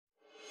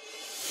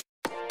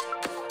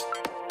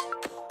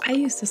I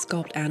used to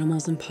sculpt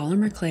animals in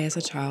polymer clay as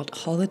a child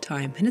all the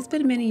time, and it's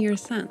been many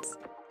years since.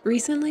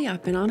 Recently,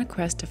 I've been on a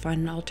quest to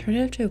find an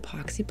alternative to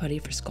epoxy putty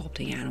for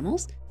sculpting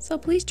animals, so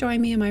please join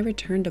me in my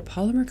return to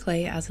polymer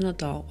clay as an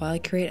adult while I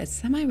create a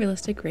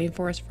semi-realistic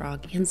rainforest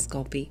frog in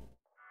Sculpey.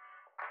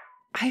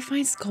 I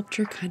find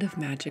sculpture kind of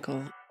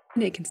magical,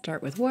 and it can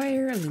start with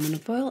wire, aluminum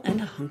foil,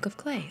 and a hunk of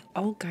clay,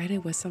 all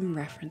guided with some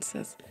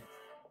references.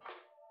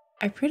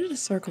 I printed a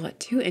circle at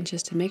 2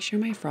 inches to make sure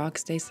my frog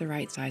stays the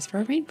right size for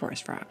a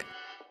rainforest frog.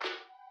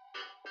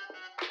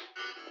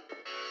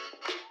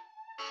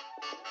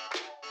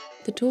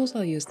 The tools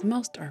I'll use the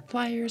most are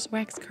pliers,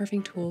 wax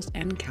carving tools,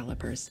 and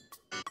calipers.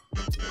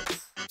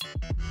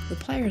 The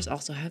pliers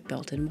also have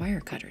built-in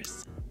wire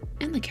cutters,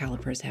 and the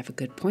calipers have a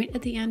good point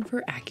at the end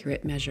for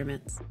accurate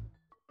measurements.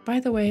 By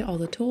the way, all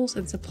the tools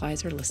and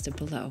supplies are listed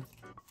below.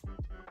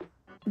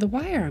 The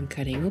wire I'm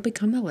cutting will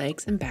become the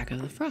legs and back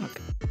of the frog.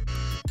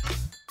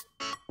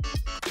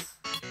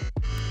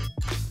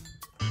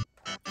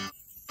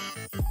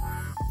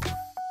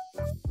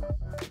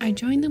 I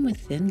join them with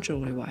thin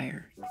jewelry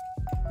wire.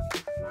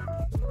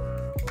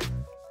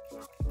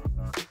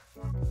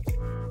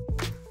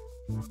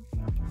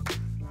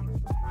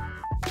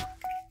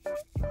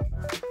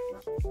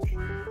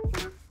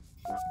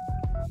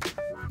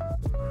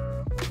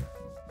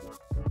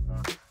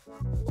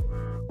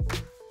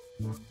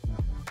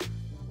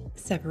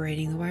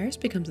 Separating the wires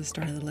becomes the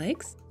start of the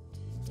legs.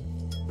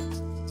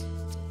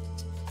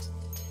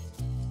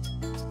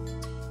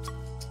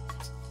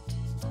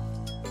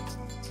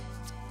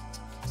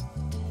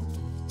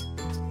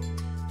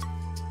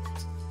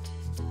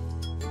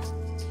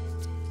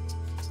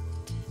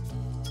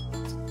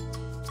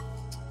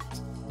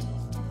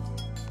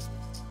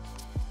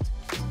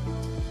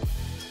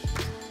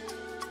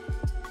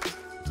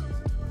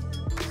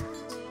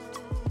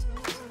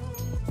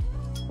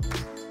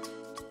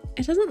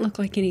 It doesn't look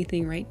like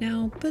anything right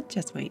now, but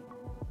just wait.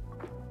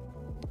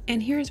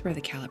 And here's where the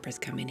calipers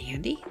come in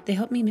handy. They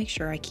help me make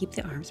sure I keep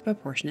the arms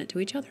proportionate to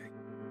each other.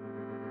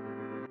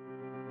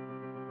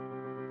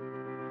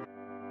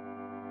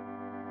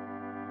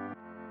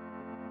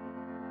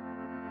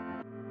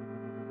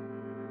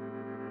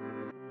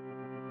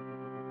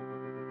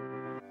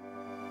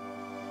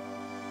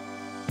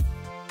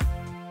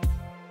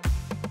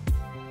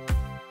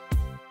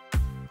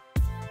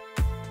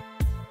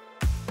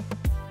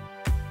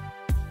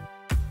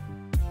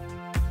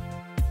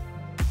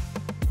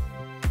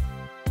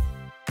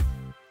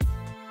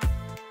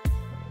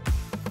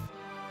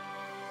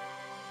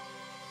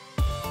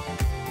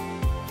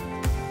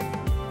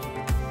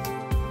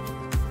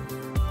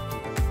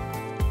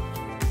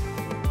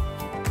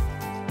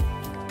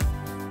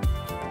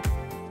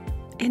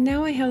 And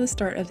now I have the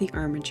start of the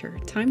armature,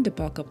 time to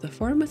bulk up the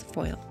form with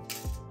foil.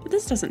 But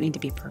this doesn't need to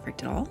be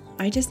perfect at all.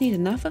 I just need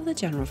enough of the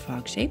general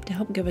frog shape to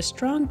help give a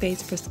strong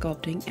base for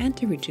sculpting and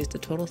to reduce the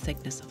total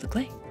thickness of the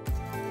clay.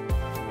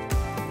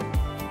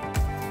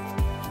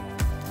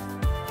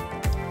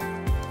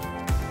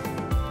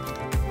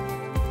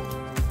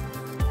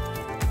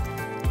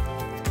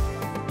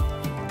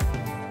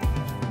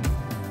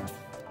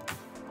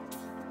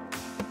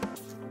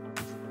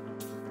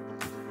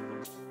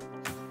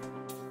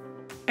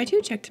 I do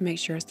check to make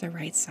sure it's the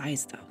right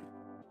size though.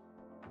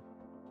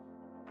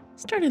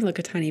 Starting to look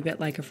a tiny bit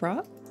like a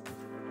frog.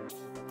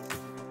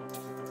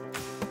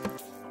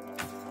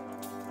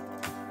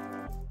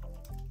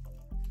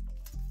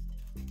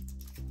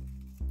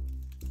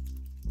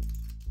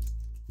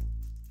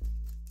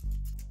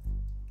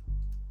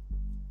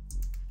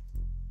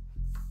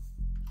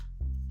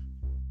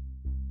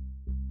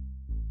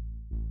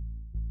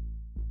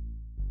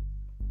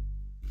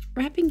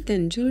 Wrapping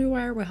thin jewelry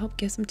wire will help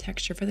give some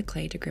texture for the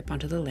clay to grip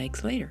onto the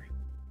legs later.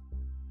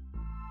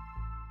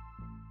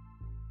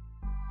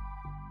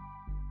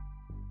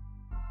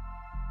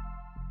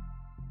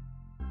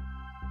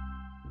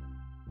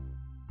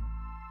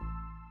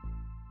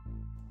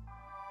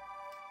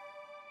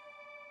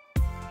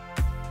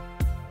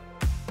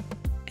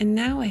 And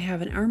now I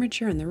have an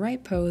armature in the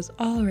right pose,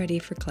 all ready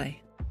for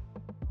clay.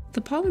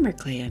 The polymer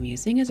clay I'm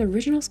using is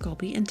original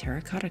Sculpey in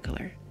terracotta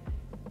color.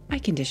 I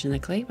condition the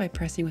clay by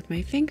pressing with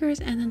my fingers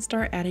and then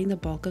start adding the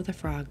bulk of the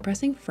frog,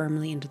 pressing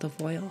firmly into the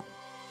foil.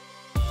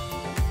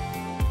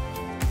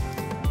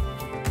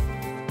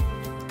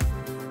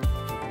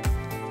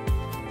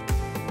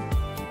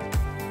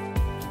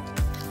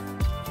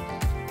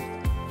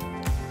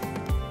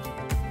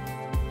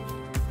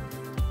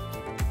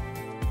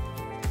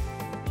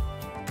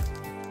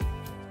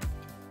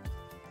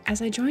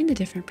 As I join the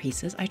different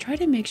pieces, I try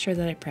to make sure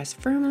that I press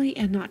firmly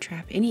and not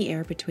trap any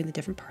air between the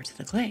different parts of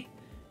the clay.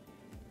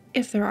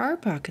 If there are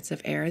pockets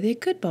of air, they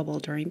could bubble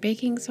during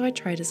baking, so I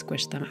try to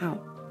squish them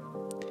out.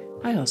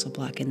 I also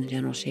block in the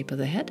general shape of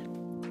the head.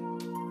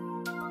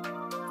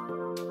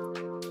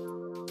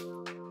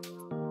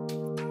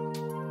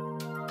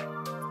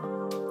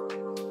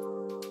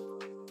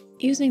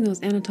 Using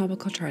those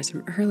anatomical charts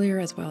from earlier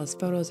as well as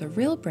photos of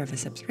real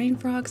Breviceps rain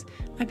frogs,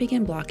 I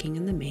begin blocking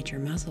in the major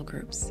muscle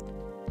groups,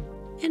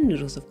 and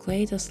noodles of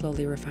clay to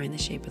slowly refine the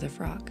shape of the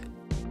frog.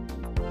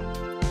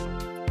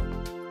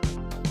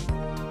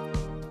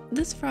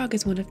 This frog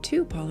is one of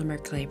 2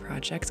 polymer clay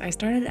projects I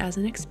started as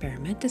an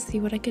experiment to see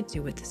what I could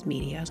do with this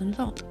media as an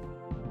adult.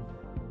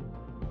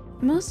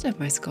 Most of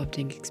my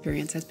sculpting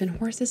experience has been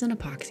horses and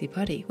epoxy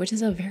putty, which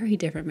is a very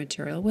different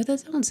material with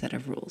its own set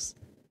of rules.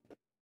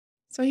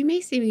 So you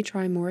may see me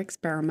try more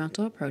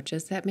experimental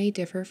approaches that may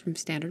differ from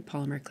standard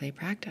polymer clay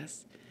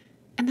practice.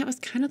 And that was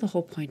kind of the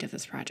whole point of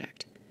this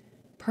project.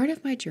 Part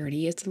of my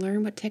journey is to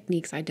learn what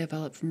techniques I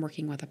developed from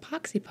working with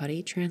epoxy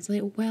putty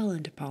translate well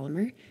into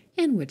polymer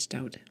and which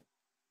don't.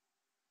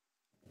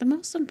 The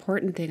most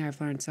important thing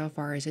I've learned so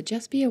far is to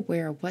just be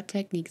aware of what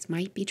techniques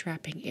might be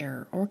trapping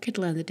air or could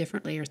lend the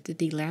different layers to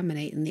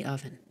delaminate in the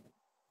oven.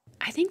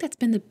 I think that's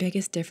been the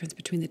biggest difference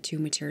between the 2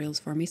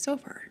 materials for me so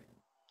far.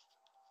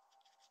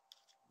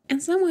 In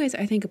some ways,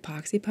 I think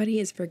epoxy putty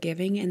is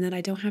forgiving in that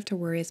I don't have to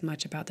worry as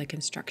much about the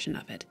construction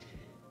of it.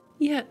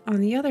 Yet, on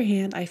the other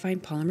hand, I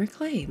find polymer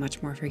clay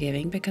much more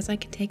forgiving because I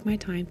can take my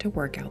time to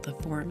work out the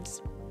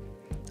forms.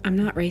 I'm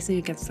not racing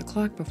against the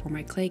clock before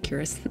my clay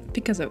cures,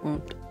 because it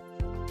won't.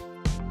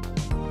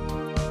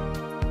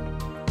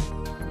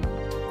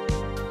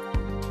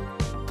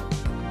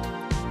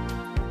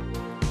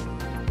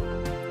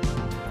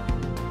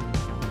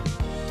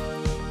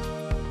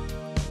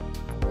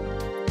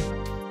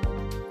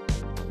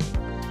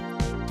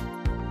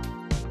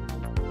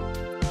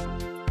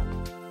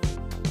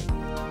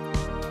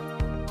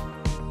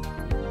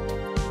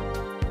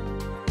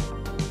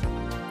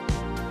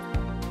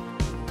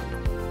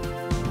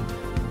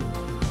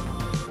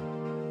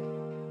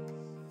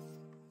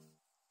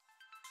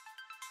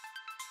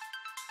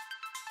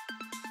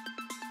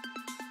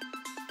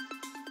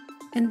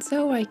 And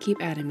so I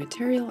keep adding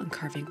material and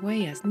carving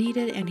away as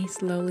needed, and he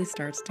slowly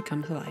starts to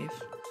come to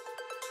life.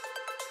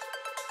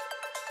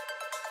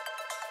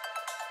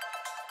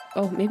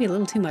 Oh, maybe a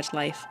little too much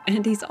life,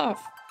 and he's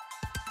off.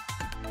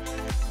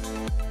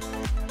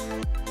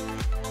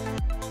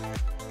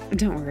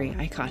 Don't worry,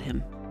 I caught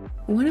him.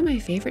 One of my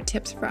favorite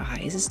tips for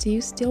eyes is to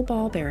use steel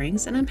ball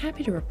bearings, and I'm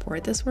happy to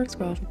report this works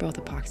well for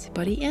both epoxy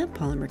putty and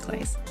polymer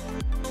clays.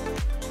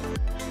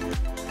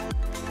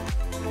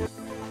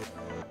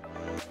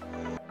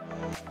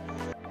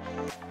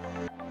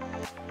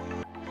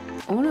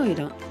 Oh no, you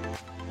don't.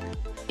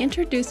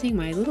 Introducing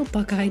my little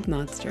buck-eyed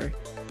monster.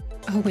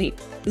 Oh wait,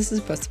 this is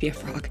supposed to be a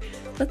frog.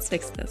 Let's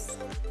fix this.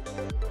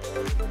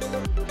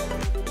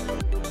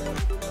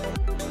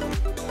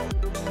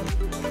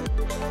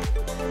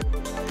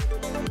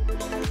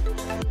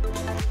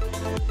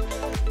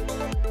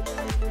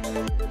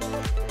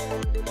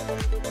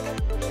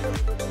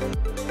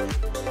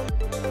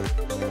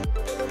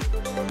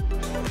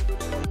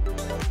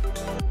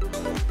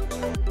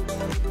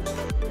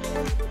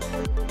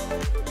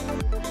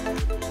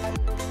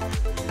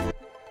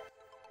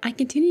 I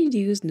continue to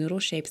use noodle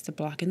shapes to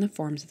block in the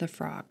forms of the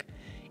frog.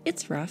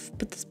 It's rough,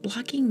 but this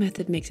blocking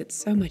method makes it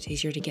so much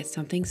easier to get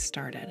something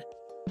started.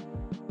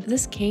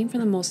 This came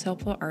from the most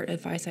helpful art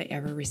advice I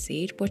ever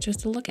received, which was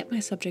to look at my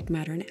subject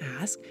matter and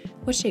ask,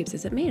 what shapes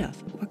is it made of?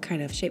 What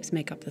kind of shapes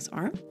make up this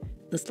arm,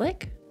 this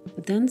leg?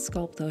 Then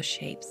sculpt those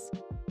shapes.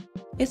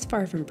 It's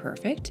far from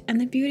perfect,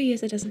 and the beauty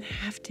is it doesn't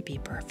have to be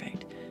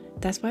perfect.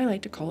 That's why I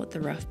like to call it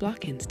the rough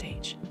block-in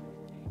stage.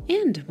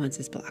 And once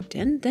it's blocked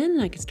in, then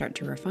I can start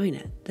to refine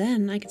it.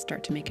 Then I can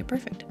start to make it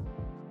perfect.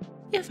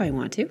 If I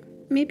want to.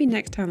 Maybe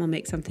next time I'll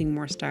make something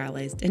more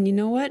stylized, and you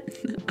know what?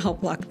 I'll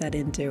block that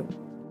in too.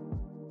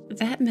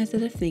 That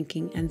method of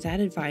thinking and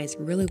that advice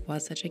really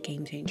was such a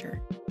game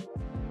changer.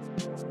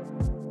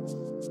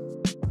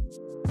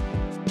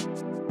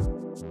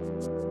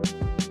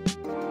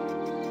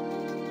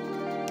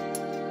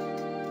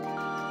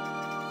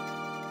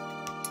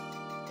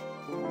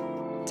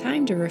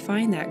 Time to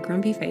refine that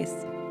grumpy face.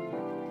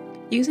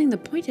 Using the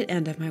pointed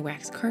end of my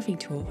wax carving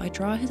tool, I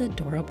draw his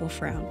adorable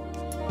frown.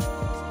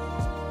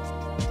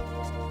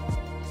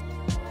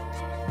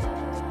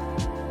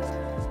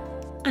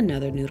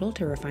 Another noodle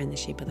to refine the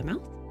shape of the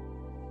mouth.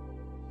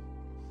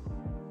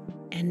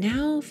 And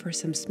now for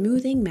some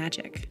smoothing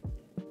magic.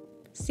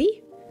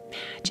 See?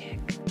 Magic.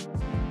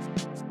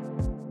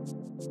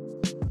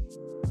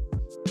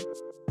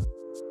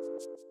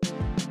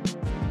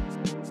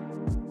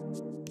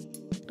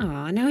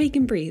 Aw, now he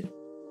can breathe.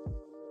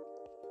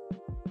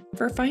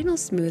 For final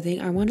smoothing,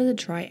 I wanted to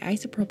try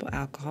isopropyl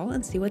alcohol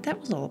and see what that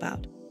was all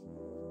about.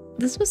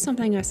 This was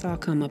something I saw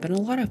come up in a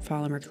lot of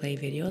polymer clay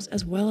videos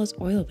as well as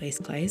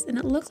oil-based clays, and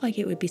it looked like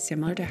it would be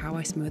similar to how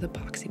I smooth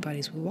epoxy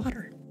putties with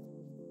water.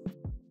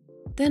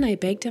 Then I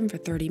baked them for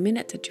 30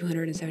 minutes at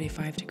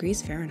 275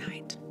 degrees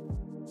Fahrenheit.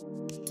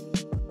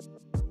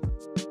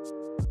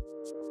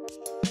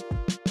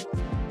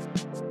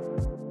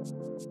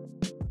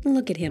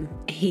 Look at him,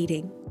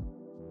 hating.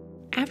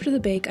 After the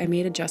bake, I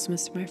made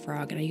adjustments to my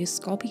frog and I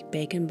used Sculpey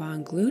Bacon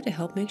Bond glue to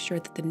help make sure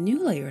that the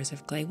new layers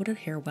of clay would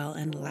adhere well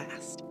and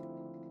last.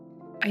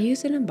 I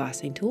used an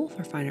embossing tool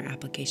for finer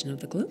application of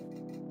the glue.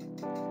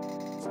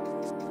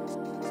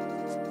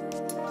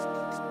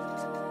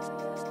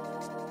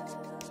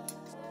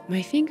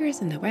 My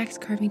fingers and the wax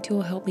carving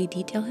tool help me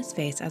detail his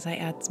face as I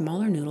add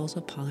smaller noodles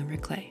of polymer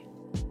clay.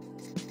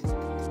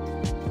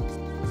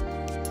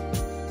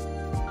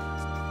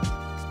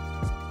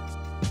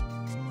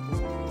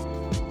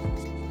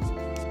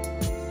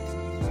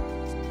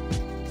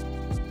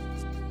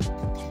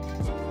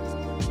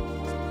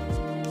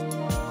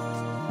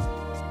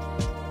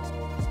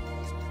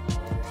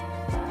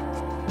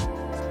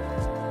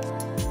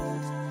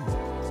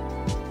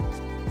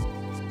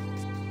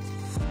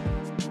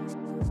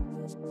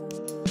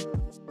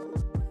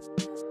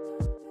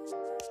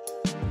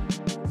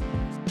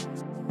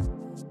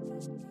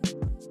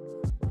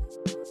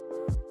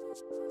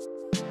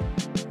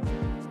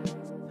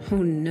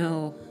 Oh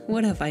no,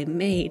 what have I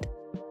made?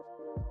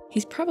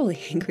 He's probably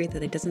angry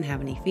that he doesn't have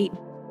any feet.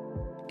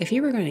 If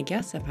you were going to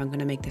guess if I'm going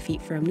to make the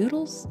feet from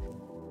noodles,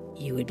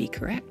 you would be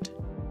correct.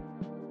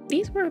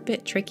 These were a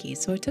bit tricky,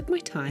 so I took my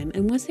time,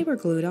 and once they were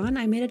glued on,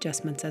 I made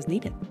adjustments as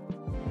needed.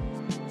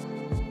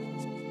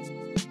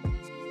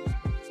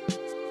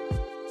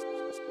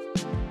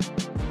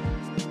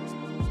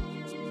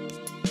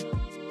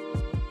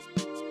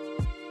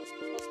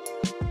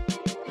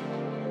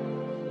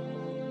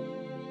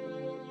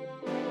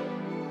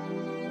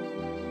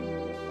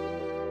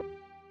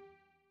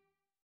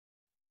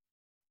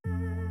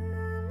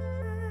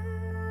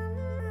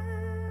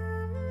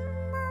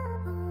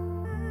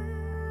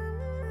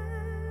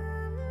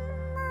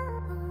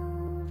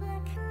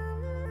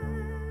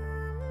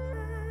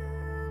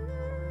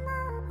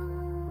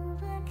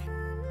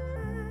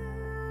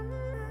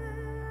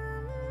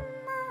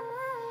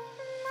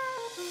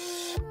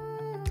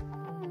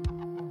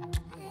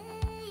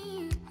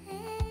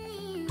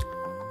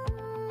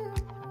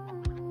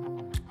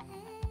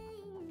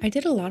 I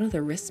did a lot of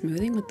the wrist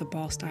smoothing with the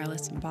ball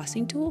stylus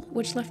embossing tool,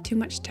 which left too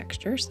much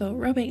texture, so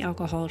rubbing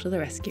alcohol to the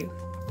rescue.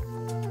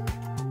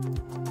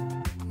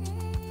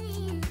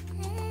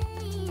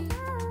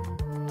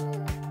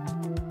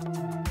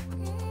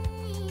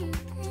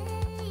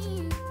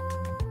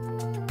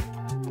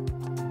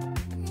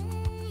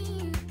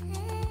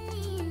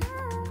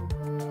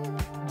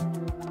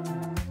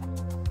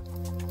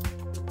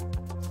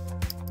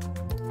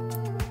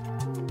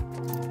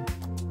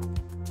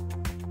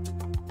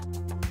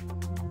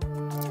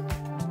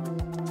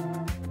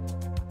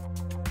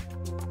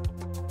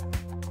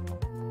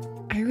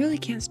 I really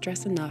can't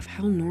stress enough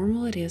how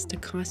normal it is to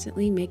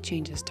constantly make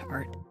changes to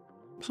art.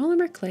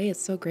 Polymer clay is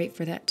so great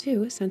for that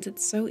too, since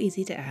it's so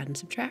easy to add and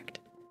subtract.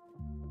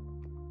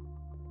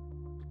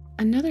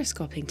 Another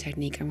sculpting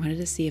technique I wanted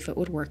to see if it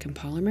would work in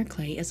polymer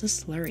clay is a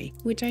slurry,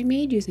 which I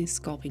made using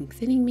sculpting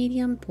thinning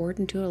medium poured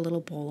into a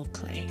little bowl of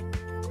clay.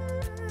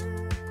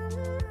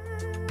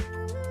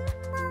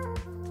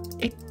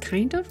 It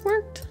kind of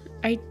worked.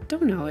 I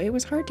don't know, it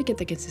was hard to get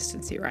the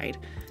consistency right.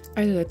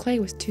 Either the clay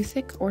was too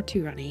thick or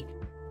too runny.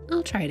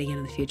 I'll try it again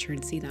in the future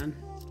and see then.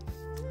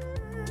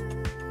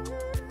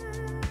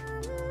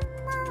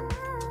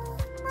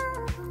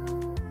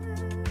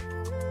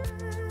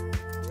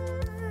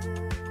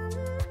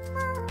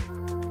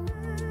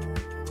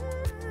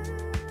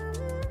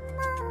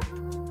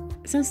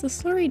 Since the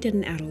slurry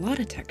didn't add a lot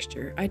of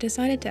texture, I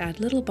decided to add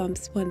little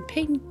bumps, one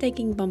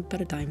painstaking bump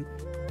at a time.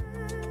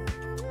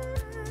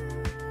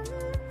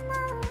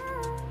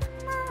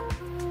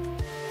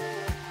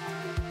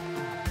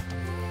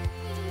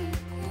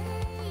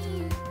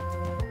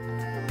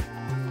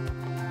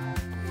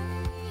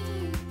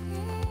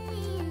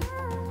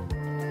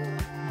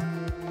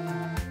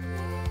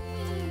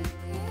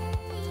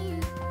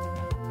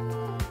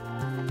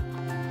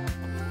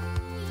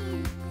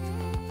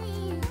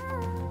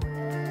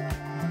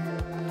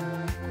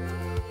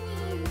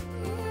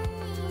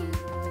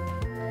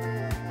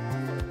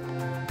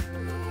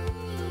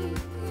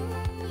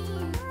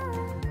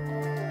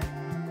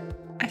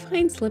 I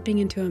find slipping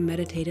into a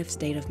meditative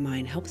state of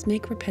mind helps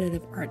make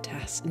repetitive art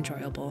tasks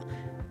enjoyable.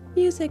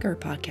 Music or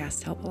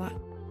podcasts help a lot.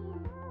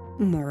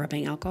 More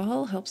rubbing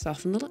alcohol helps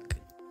soften the look.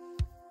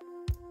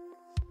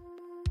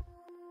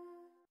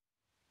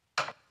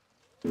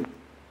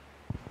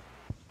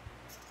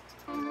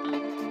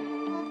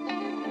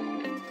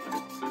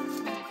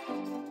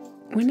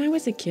 When I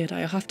was a kid,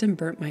 I often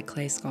burnt my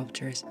clay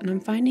sculptures, and I'm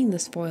finding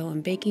this foil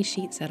and baking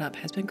sheet setup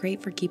has been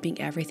great for keeping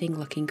everything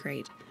looking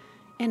great.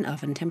 An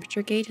oven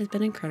temperature gauge has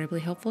been incredibly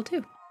helpful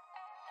too.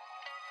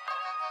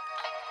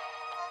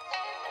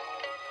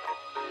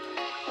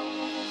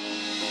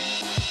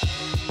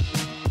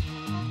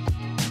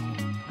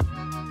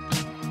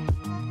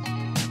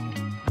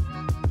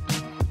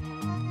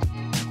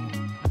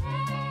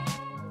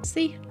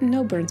 See,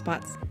 no burn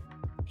spots.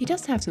 He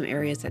does have some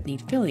areas that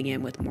need filling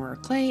in with more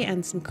clay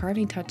and some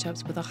carving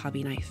touch-ups with a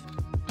hobby knife.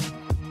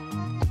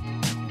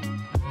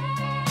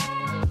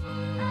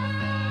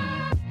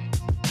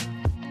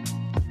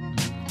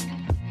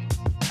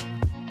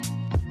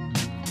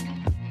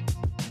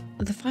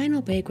 The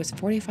final bake was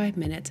 45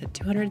 minutes at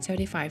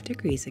 275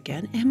 degrees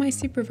again, and my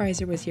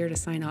supervisor was here to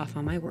sign off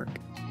on my work.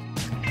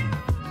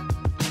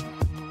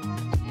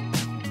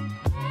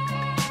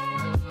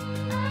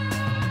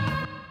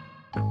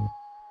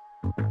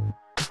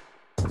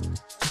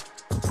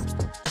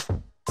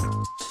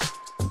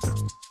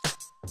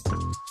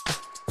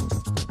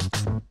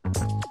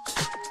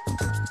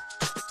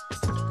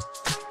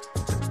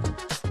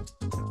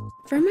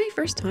 For my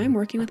first time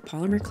working with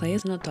polymer clay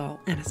as an adult,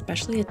 and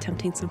especially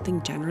attempting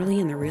something generally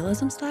in the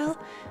realism style,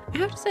 I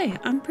have to say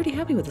I'm pretty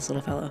happy with this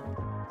little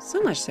fellow.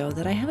 So much so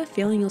that I have a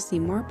feeling you'll see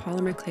more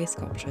polymer clay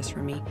sculptures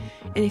from me,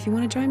 and if you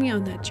want to join me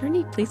on that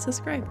journey, please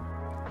subscribe.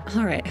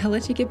 Alright, I'll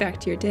let you get back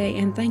to your day,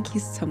 and thank you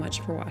so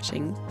much for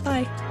watching.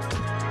 Bye!